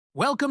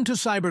Welcome to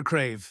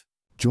CyberCrave.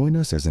 Join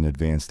us as an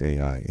advanced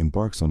AI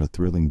embarks on a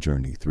thrilling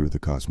journey through the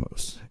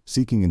cosmos,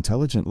 seeking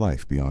intelligent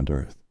life beyond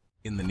Earth.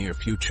 In the near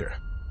future,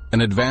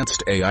 an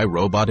advanced AI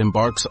robot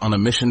embarks on a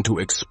mission to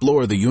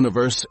explore the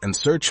universe and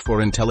search for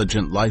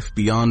intelligent life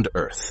beyond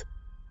Earth.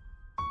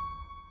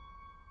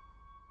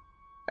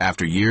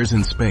 After years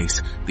in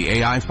space, the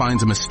AI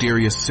finds a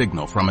mysterious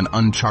signal from an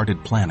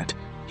uncharted planet,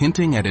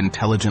 hinting at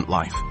intelligent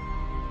life.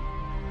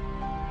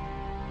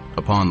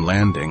 Upon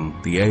landing,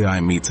 the AI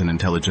meets an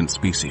intelligent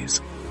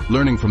species,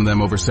 learning from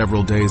them over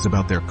several days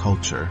about their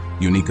culture,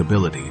 unique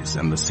abilities,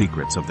 and the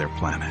secrets of their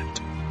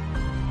planet.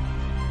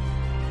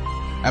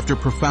 After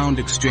profound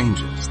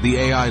exchanges, the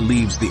AI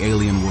leaves the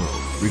alien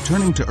world,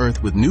 returning to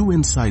Earth with new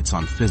insights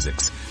on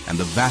physics and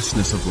the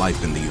vastness of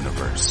life in the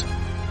universe.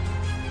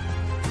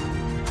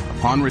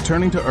 Upon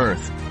returning to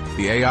Earth,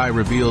 the AI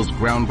reveals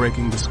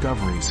groundbreaking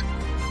discoveries,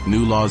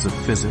 new laws of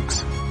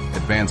physics,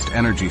 advanced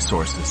energy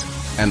sources,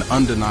 and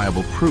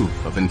undeniable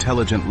proof of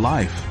intelligent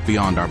life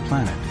beyond our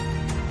planet.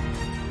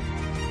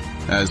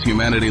 As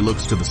humanity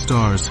looks to the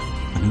stars,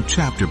 a new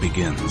chapter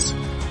begins.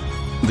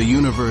 The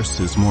universe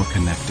is more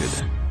connected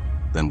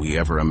than we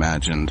ever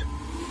imagined,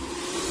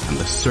 and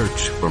the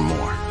search for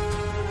more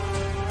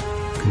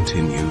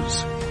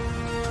continues.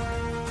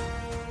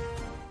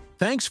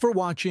 Thanks for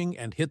watching,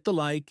 and hit the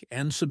like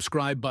and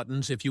subscribe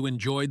buttons if you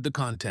enjoyed the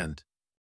content.